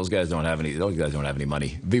Kongers. Those guys don't have any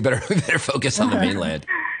money. We better focus on the mainland.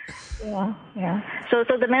 Yeah. So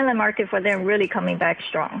the mainland market for them really coming back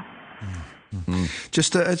strong.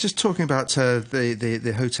 Just talking about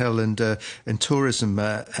the hotel and tourism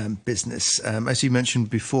business. As you mentioned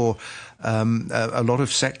before, a lot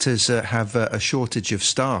of sectors have a shortage of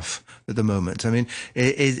staff at the moment. I mean,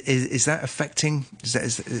 is that affecting?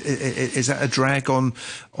 Is that a drag on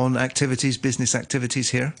business activities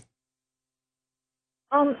here?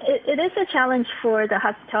 It is a challenge for the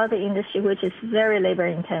hospitality industry, which is very labor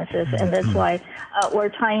intensive, and that's why we're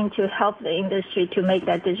trying to help the industry to make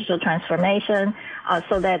that digital transformation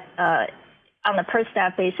so that on a per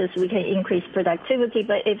staff basis we can increase productivity.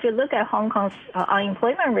 But if you look at Hong Kong's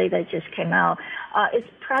unemployment rate that just came out, it's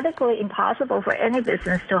practically impossible for any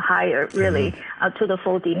business to hire really to the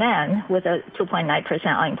full demand with a 2.9%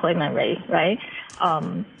 unemployment rate, right?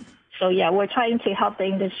 So, we're trying to help the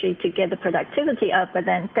industry to get the productivity up, but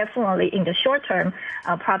then definitely in the short term,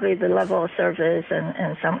 probably the level of service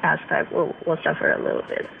and some aspect will suffer a little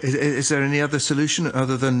bit. Is there any other solution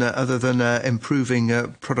other than improving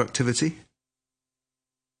productivity?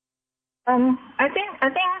 I think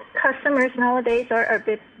customers nowadays are a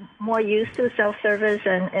bit more used to self-service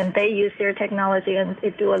and they use their technology and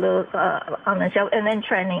they do a little on the shelf, and then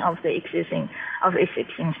training of the existing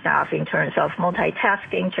staff in terms of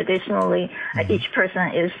multitasking. Traditionally, each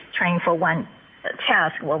person is trained for one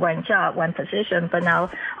task or one job, one position, but now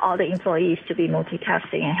all the employees to be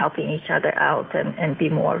multitasking and helping each other out and be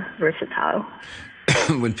more versatile.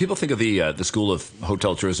 When people think of the School of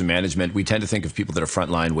Hotel Tourism Management, we tend to think of people that are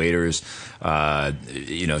frontline waiters,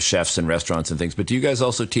 chefs in restaurants and things. But do you guys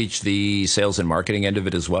also teach the sales and marketing end of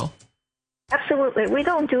it as well? Absolutely. We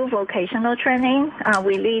don't do vocational training.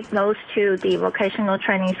 We lead those to the vocational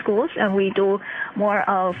training schools, and we do more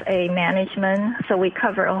of a management. So we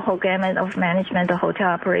cover a whole gamut of management, the hotel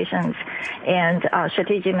operations, and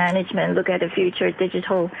strategic management. Look at the future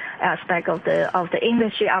digital aspect of the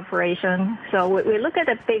industry operation. So we look at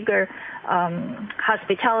a bigger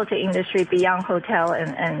hospitality industry beyond hotel,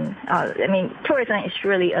 and tourism is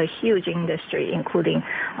really a huge industry, including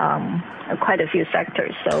quite a few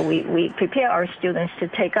sectors. So we prepare our students to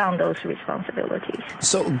take on those responsibilities.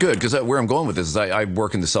 So good, because where I'm going with this is I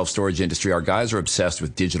work in the self-storage industry. Our guys are obsessed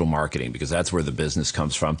with digital marketing because that's where the business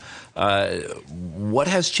comes from. What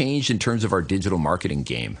has changed in terms of our digital marketing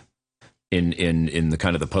game in the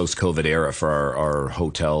kind of the post-COVID era for our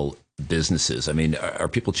hotel businesses? I mean, are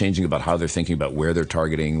people changing about how they're thinking about where they're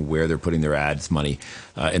targeting, where they're putting their ads money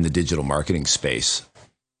in the digital marketing space?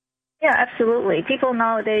 Yeah, absolutely. People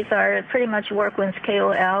nowadays are pretty much work with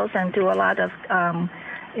KOLs and do a lot of,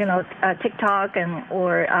 TikTok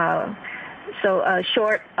or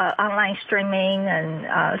short online streaming, and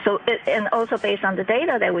and also based on the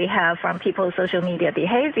data that we have from people's social media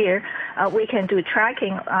behavior, we can do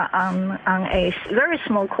tracking on a very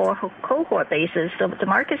small cohort basis. So the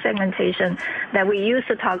market segmentation that we used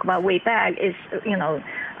to talk about way back is,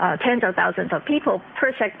 tens of thousands of people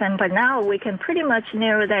per segment, but now we can pretty much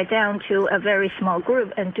narrow that down to a very small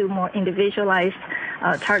group and do more individualized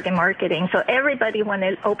target marketing. So everybody, when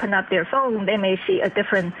they open up their phone, they may see a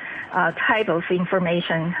different type of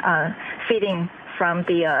information feeding from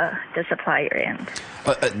the supplier end.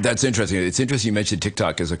 That's interesting. It's interesting you mentioned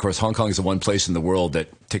TikTok, because of course Hong Kong is the one place in the world that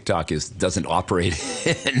TikTok doesn't operate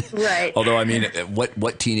in. Right. Although, I mean,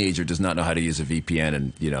 what teenager does not know how to use a VPN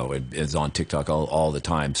and is on TikTok all the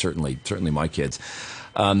time? Certainly my kids.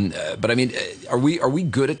 But I mean, are we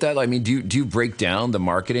good at that? I mean, do you break down the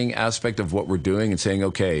marketing aspect of what we're doing and saying,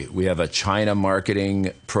 okay, we have a China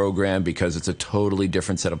marketing program because it's a totally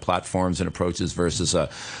different set of platforms and approaches versus a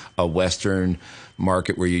Western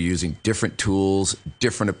market where you're using different tools,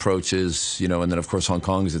 different approaches, and then of course Hong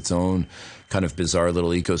Kong is its own kind of bizarre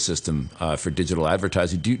little ecosystem for digital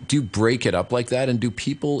advertising. Do you break it up like that? And do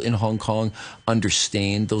people in Hong Kong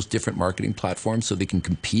understand those different marketing platforms so they can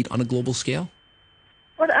compete on a global scale?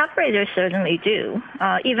 Well, the operators certainly do.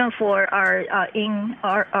 Even for our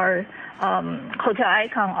Hotel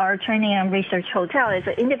Icon, our training and research hotel is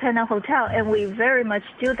an independent hotel, and we very much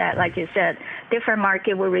do that. Like you said, different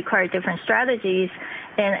market will require different strategies,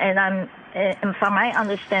 and I'm and from my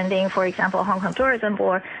understanding, for example, Hong Kong Tourism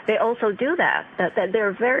Board, they also do that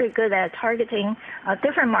they're very good at targeting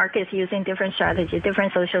different markets using different strategies,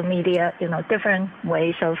 different social media, different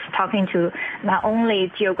ways of talking to not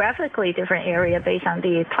only geographically different area based on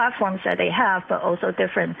the platforms that they have, but also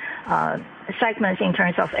different segments in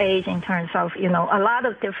terms of age, in terms of, a lot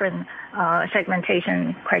of different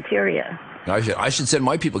segmentation criteria. I should send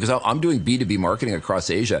my people, because I'm doing B2B marketing across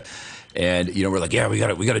Asia. And, we're like, yeah, we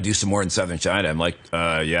got to do some more in southern China. I'm like,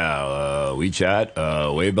 WeChat,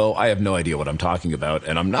 Weibo. I have no idea what I'm talking about.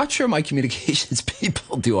 And I'm not sure my communications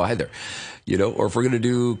people do either, or if we're going to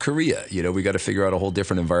do Korea, we got to figure out a whole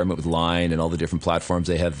different environment with Line and all the different platforms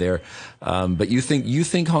they have there. But you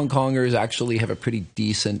think Hong Kongers actually have a pretty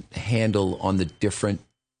decent handle on the different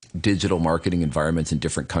digital marketing environments in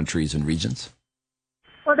different countries and regions?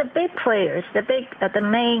 Well, the big players,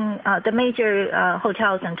 the major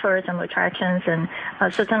hotels and tourism attractions, and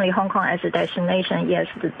certainly Hong Kong as a destination, yes,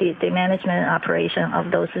 the management operation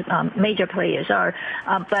of those major players are.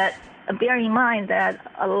 But bear in mind that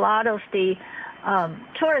a lot of the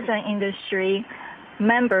tourism industry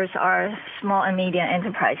members are small and medium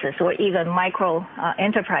enterprises or even micro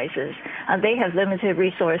enterprises. They have limited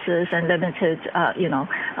resources and limited,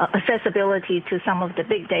 accessibility to some of the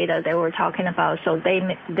big data that we're talking about. So they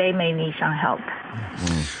may need some help.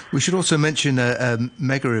 We should also mention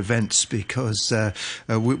mega events, because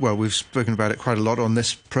we've spoken about it quite a lot on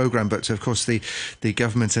this program. But of course, the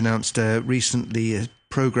government announced recently a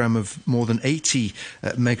program of more than 80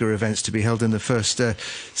 mega events to be held in the first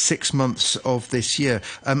 6 months of this year.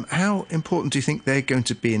 How important do you think they're going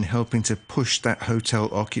to be in helping to push that hotel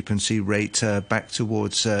occupancy rate back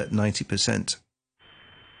towards 90%?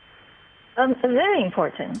 Very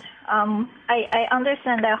important. I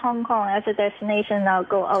understand that Hong Kong as a destination now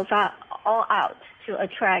go all out to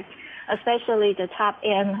attract especially the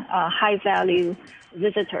top-end high-value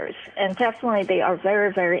visitors. And definitely they are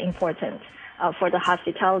very, very important for the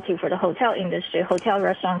hospitality, for the hotel industry, hotel,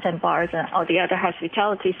 restaurants, and bars, and all the other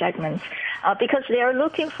hospitality segments, because they are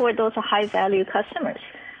looking for those high-value customers.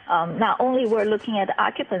 Not only we're looking at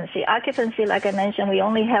occupancy. Occupancy, like I mentioned, we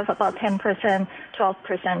only have about 10%,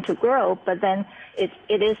 12% to grow, but then it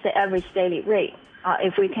is the average daily rate.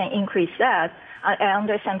 If we can increase that, I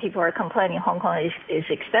understand people are complaining Hong Kong is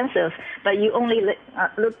expensive, but you only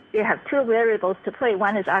you have two variables to play.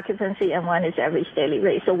 One is occupancy and one is average daily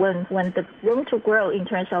rate. So when the room to grow in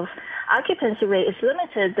terms of occupancy rate is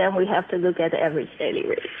limited, then we have to look at the average daily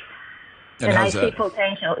rate. And I see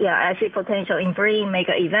potential. Yeah, I see potential in bringing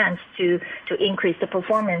mega events to increase the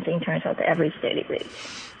performance in terms of the average daily rate.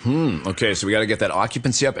 Okay, so we got to get that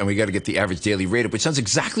occupancy up, and we got to get the average daily rate up, which sounds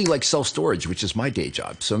exactly like self-storage, which is my day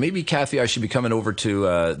job. So maybe, Kathy, I should be coming over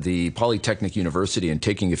to the Polytechnic University and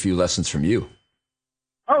taking a few lessons from you.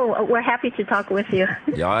 Oh, we're happy to talk with you.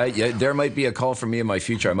 Yeah, there might be a call from me in my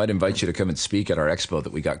future. I might invite you to come and speak at our expo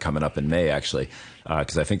that we got coming up in May, actually,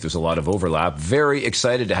 because I think there's a lot of overlap. Very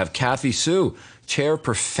excited to have Kathy Su, Chair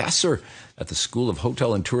Professor at the School of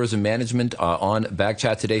Hotel and Tourism Management, on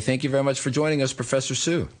Backchat today. Thank you very much for joining us, Professor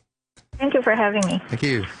Su. Thank you for having me. Thank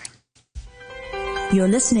you. You're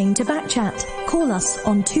listening to Backchat. Call us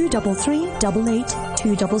on 233 88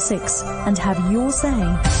 266 and have your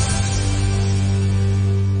say.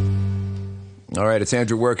 All right, it's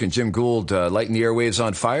Andrew Work and Jim Gould lighting the airwaves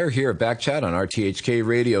on fire here at Backchat on RTHK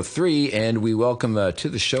Radio 3, and we welcome to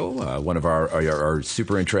the show one of our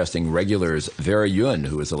super interesting regulars, Vera Yuen,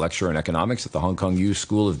 who is a lecturer in economics at the Hong Kong U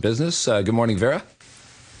School of Business. Good morning, Vera.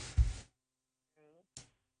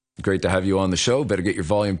 Great to have you on the show. Better get your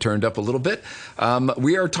volume turned up a little bit.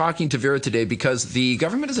 We are talking to Vera today because the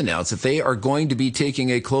government has announced that they are going to be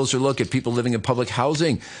taking a closer look at people living in public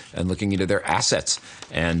housing and looking into their assets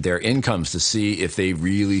and their incomes to see if they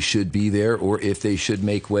really should be there or if they should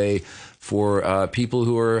make way for people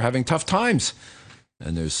who are having tough times.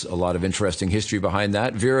 And there's a lot of interesting history behind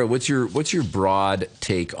that. Vera, what's your broad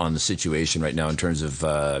take on the situation right now in terms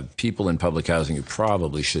of people in public housing who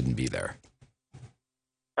probably shouldn't be there?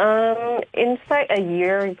 In fact, a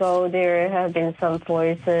year ago, there have been some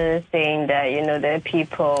voices saying that, the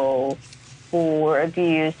people who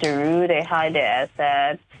abuse the rule, they hide their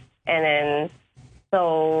assets. And then,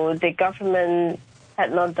 so the government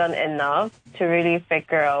had not done enough to really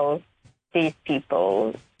figure out these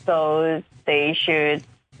people. So they should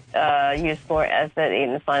use more effort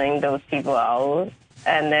in finding those people out.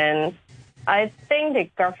 And then I think the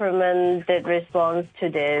government did respond to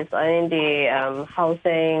this. I think the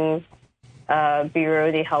housing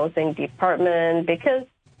bureau, the housing department, because,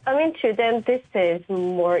 to them, this is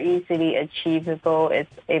more easily achievable.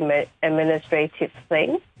 It's an administrative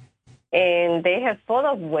thing. And they have thought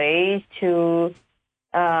of ways to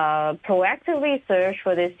proactively search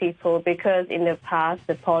for these people, because in the past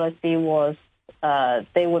the policy was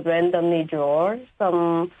they would randomly draw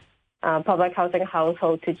some public housing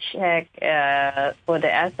household to check for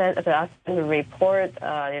the assets, to report,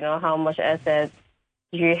 how much assets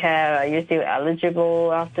you have. Are you still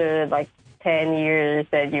eligible after like 10 years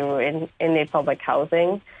that you were in the public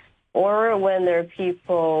housing? Or when there are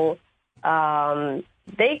people,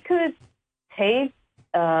 they could take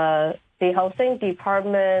the housing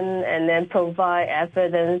department and then provide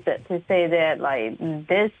evidence to say that, like,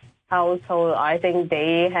 this household, I think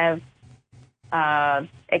they have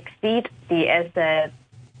exceed the asset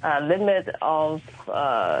limit of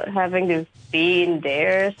having to be in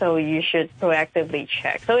there, so you should proactively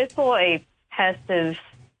check. So it's more a passive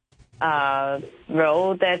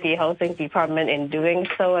role that the housing department in doing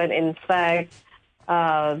so. And in fact,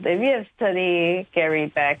 if you have studied Gary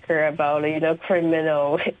Becker about,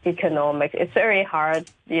 criminal economics, it's very hard,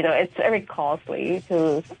 it's very costly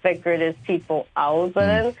to figure these people out. But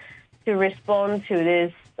then to respond to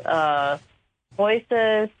these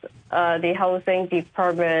voices, the housing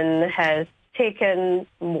department has taken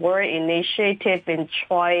more initiative in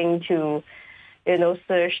trying to,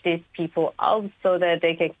 search these people out so that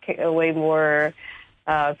they can kick away more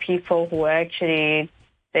people who actually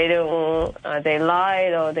they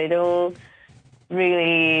lied, or they don't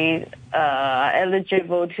really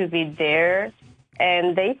eligible to be there.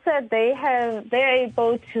 And they said they're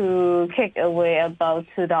able to kick away about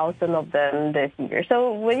 2,000 of them this year.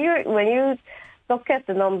 So when you look at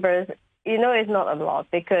the numbers, it's not a lot,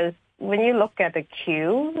 because when you look at the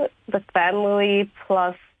queue, the family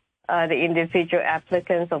plus the individual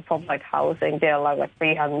applicants of public housing, there are like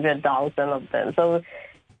 300,000 of them. So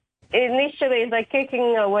initially, it's like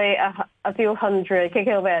kicking away a few hundred,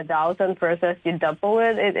 kicking away 1,000 versus you double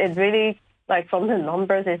it. It really, like, from the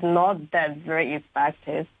numbers, it's not that very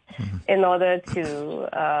effective in order to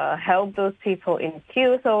help those people in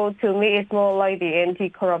queue. So to me, it's more like the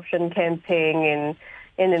anti-corruption campaign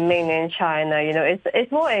in the mainland China.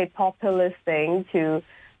 It's more a populist thing to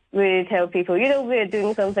really tell people, we're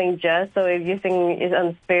doing something just. So if you think it's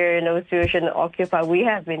unfair, you shouldn't occupy. We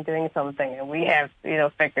have been doing something, and we have,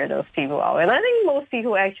 figured those people out. And I think most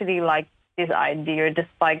people actually like this idea,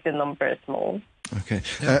 despite the number is small. Okay.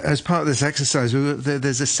 As part of this exercise,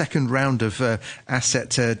 there's a second round of asset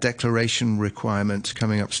declaration requirement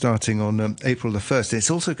coming up starting on April the 1st.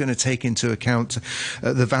 It's also going to take into account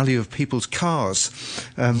the value of people's cars.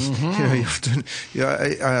 You often,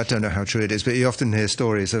 I don't know how true it is, but you often hear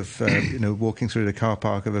stories of, walking through the car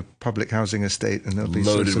park of a public housing estate, and there'll be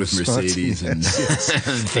loaded with Mercedes and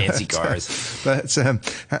fancy cars. But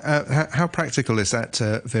how practical is that,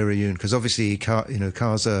 Vera Yoon? Because obviously,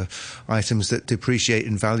 cars are items that depreciate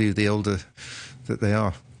in value the older that they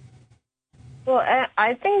are. Well,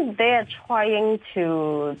 I think they are trying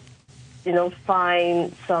to,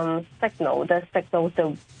 find some signal that signals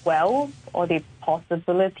the wealth or the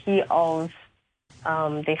possibility of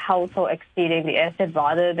the household exceeding the asset,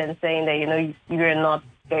 rather than saying that, you're not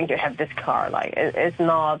going to have this car. Like, it's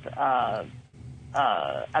not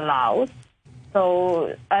allowed.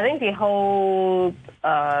 So I think the whole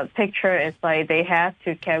picture is like they have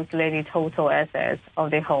to calculate the total assets of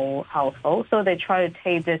the whole household. So they try to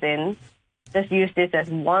take this in, just use this as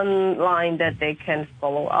one line that they can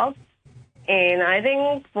follow up. And I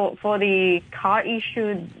think for the car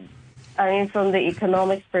issue, from the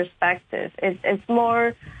economic perspective, it's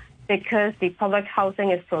more because the public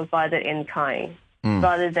housing is provided in kind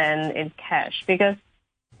rather than in cash. Because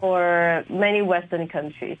for many Western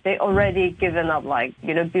countries, they already given up,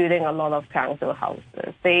 building a lot of council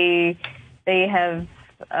houses. They have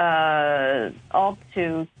opted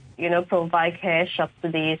to, provide cash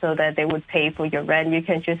subsidy so that they would pay for your rent. You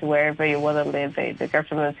can choose wherever you want to live. The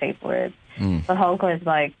government pay for it. But Hong Kong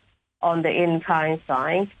is on the in-kind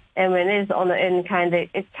side. And when it's on the in-kind,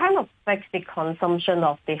 it kind of affects the consumption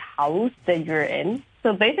of the house that you're in.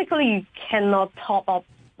 So basically, you cannot top up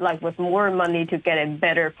with more money to get a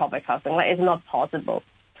better public housing. It's not possible.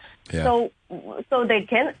 Yeah. So they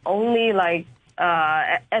can only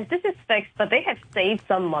as this is fixed, but they have saved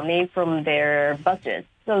some money from their budget.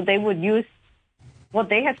 So they would use what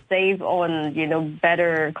they have saved on,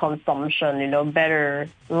 better consumption, better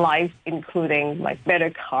life, including better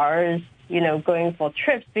cars, going for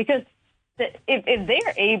trips. Because if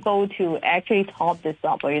they're able to actually top this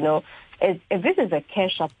up, or, if this is a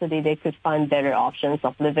cash subsidy, they could find better options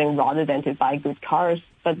of living rather than to buy good cars.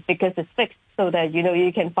 But because it's fixed, so that,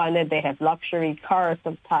 you can find that they have luxury cars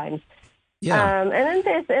sometimes. Yeah. And then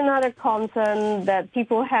there's another concern that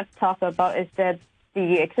people have talked about is that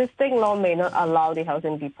the existing law may not allow the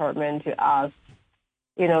housing department to ask,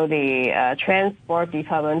 the transport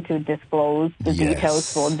department to disclose the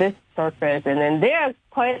details for this purpose. And then there are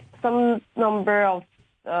quite some number of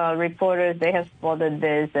reporters, they have spotted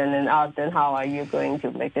this and then asked them, how are you going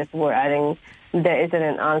to make this work? I think there isn't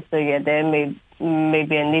an answer yet. There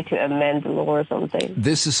maybe I need to amend the law or something.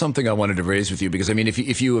 This is something I wanted to raise with you because, I mean,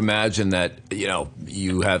 if you imagine that,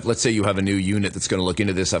 you have, let's say you have a new unit that's going to look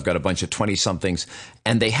into this. I've got a bunch of 20-somethings,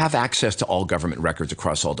 and they have access to all government records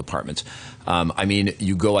across all departments.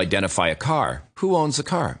 You go identify a car. Who owns the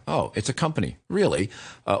car? Oh, it's a company. Really?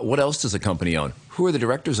 What else does the company own? Who are the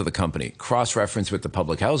directors of the company? Cross-reference with the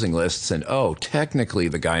public housing lists, and technically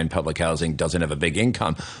the guy in public housing doesn't have a big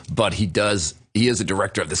income, but he is a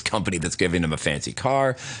director of this company that's giving him a fancy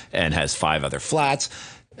car and has 5 other flats.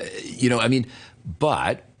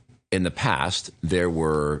 But in the past, there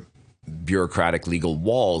were bureaucratic legal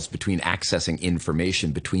walls between accessing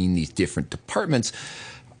information between these different departments.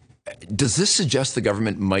 Does this suggest the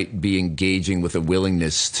government might be engaging with a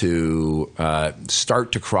willingness to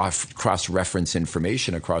start to cross-reference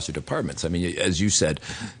information across the departments? I mean, as you said,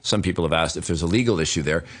 some people have asked if there's a legal issue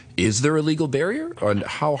there. Is there a legal barrier? And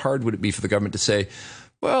how hard would it be for the government to say,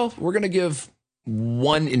 well, we're going to give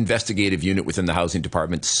one investigative unit within the housing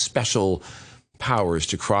department special powers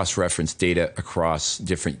to cross-reference data across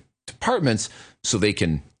different departments so they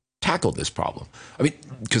can tackle this problem? I mean,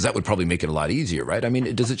 because that would probably make it a lot easier, right? I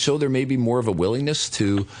mean, does it show there may be more of a willingness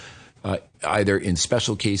to either in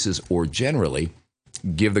special cases or generally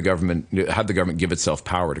have the government give itself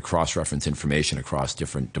power to cross-reference information across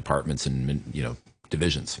different departments and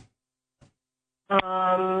divisions? There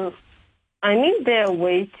are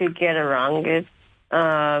ways to get around it.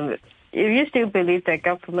 If you still believe that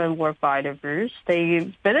government work by the rules,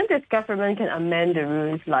 then this government can amend the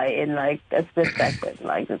rules in a split second.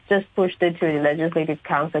 Just push it to the legislative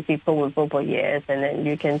council, people will vote for yes, and then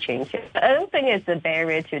you can change it. I don't think it's a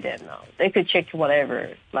barrier to them now. They could check whatever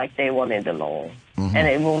they want in the law, and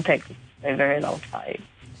it won't take a very long time.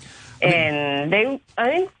 And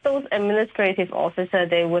I think those administrative officers,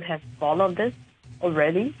 they would have followed this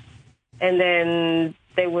already, and then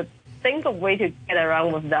they would think of way to get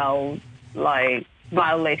around without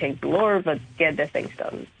violating the law, but get the things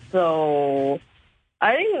done. So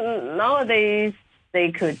I think nowadays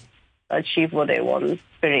they could achieve what they want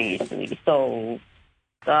pretty easily. So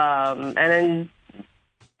there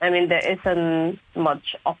isn't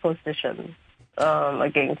much opposition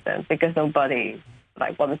against them because nobody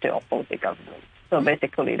wants to oppose the government. So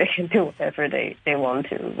basically they can do whatever they want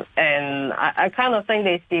to. And I kind of think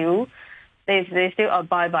they still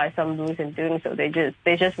abide by some rules in doing so. They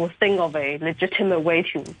just will think of a legitimate way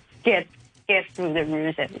to get through the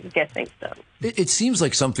rules and get things done. It seems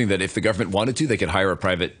like something that if the government wanted to, they could hire a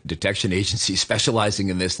private detection agency specializing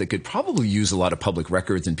in this that could probably use a lot of public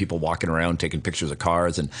records and people walking around taking pictures of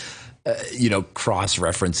cars and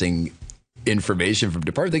cross-referencing information from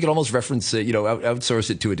departments. They could almost reference outsource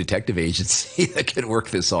it to a detective agency that could work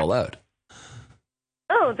this all out.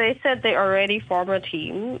 Oh, they said they already formed a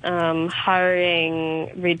team,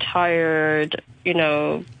 hiring retired,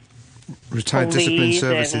 retired discipline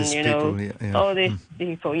services people. All these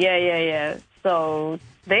people. Yeah. So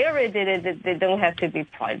they already did it. They don't have to be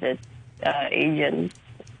private agents.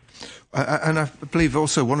 And I believe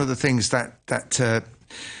also one of the things that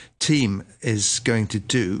team is going to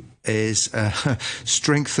do is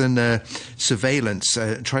strengthen surveillance,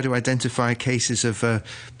 try to identify cases of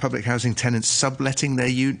public housing tenants subletting their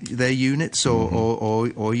units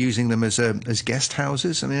or using them as guest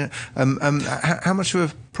houses. I mean, how much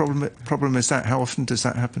of a problem is that? How often does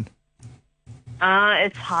that happen?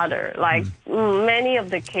 It's harder. Many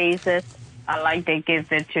of the cases are they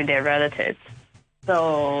give it to their relatives.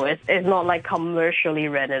 So it's not commercially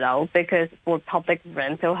rented out because for public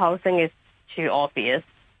rental housing it's too obvious,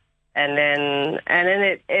 and then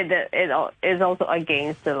it is also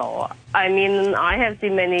against the law. I mean, I have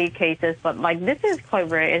seen many cases, but this is quite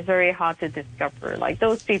rare. It's very hard to discover.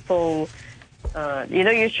 Those people,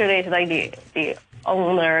 usually it's the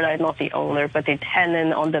owner, not the owner, but the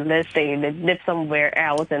tenant on the list. They live somewhere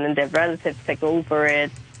else, and then their relatives take over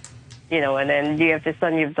it. And then you have the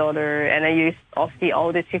son, you have daughter, and then you see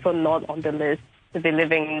all these people not on the list to be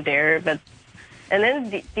living there. And then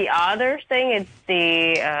the other thing is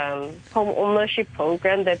the home ownership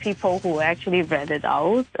program, the people who actually rent it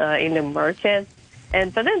out in the market.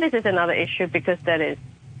 But then this is another issue because that is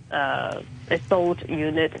a sold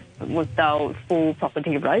unit without full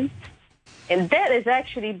property rights. And that is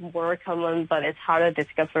actually more common, but it's harder to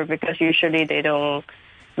discover because usually they don't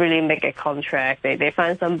really make a contract. They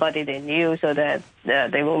find somebody they knew so that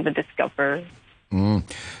they won't be discovered.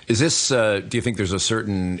 Is this, do you think there's a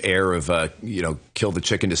certain air of, kill the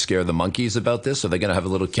chicken to scare the monkeys about this? Are they going to have a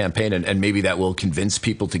little campaign and maybe that will convince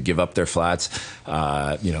people to give up their flats,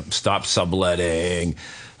 stop subletting,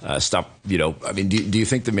 do you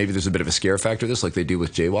think that maybe there's a bit of a scare factor to this like they do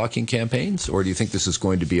with jaywalking campaigns? Or do you think this is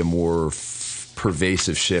going to be a more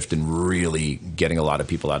pervasive shift in really getting a lot of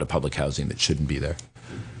people out of public housing that shouldn't be there?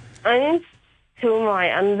 I mean, to my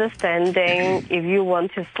understanding, if you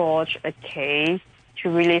want to forge a case to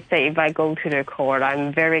really say if I go to the court,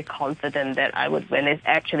 I'm very confident that I would win. It's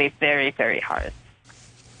actually very, very hard.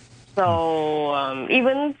 So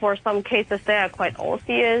even for some cases that are quite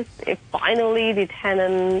obvious, if finally the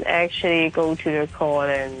tenant actually go to the court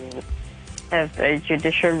and have a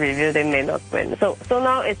judicial review, they may not win. So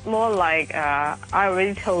now it's more like I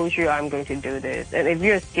already told you I'm going to do this, and if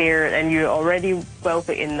you're scared and you're already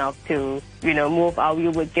wealthy enough to move out,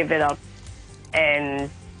 you would give it up and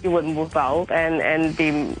you would move out. And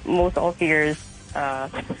the most obvious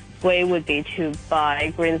way would be to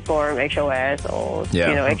buy green form HOS or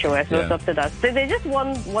HOS will subsidize. So they just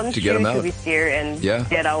want you to be scared and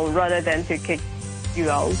get out rather than to kick you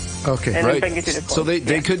out. Okay, and right. Bring you to the court. So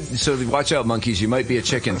they could. So watch out, monkeys. You might be a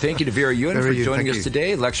chicken. Thank you to Vera Yuen for joining us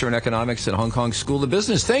today, lecturer in economics at Hong Kong School of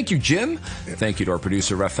Business. Thank you, Jim. Thank you to our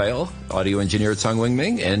producer Raphael, audio engineer Tsang Wing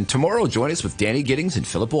Ming, and tomorrow join us with Danny Giddings and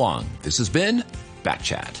Philip Wong. This has been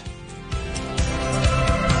Backchat.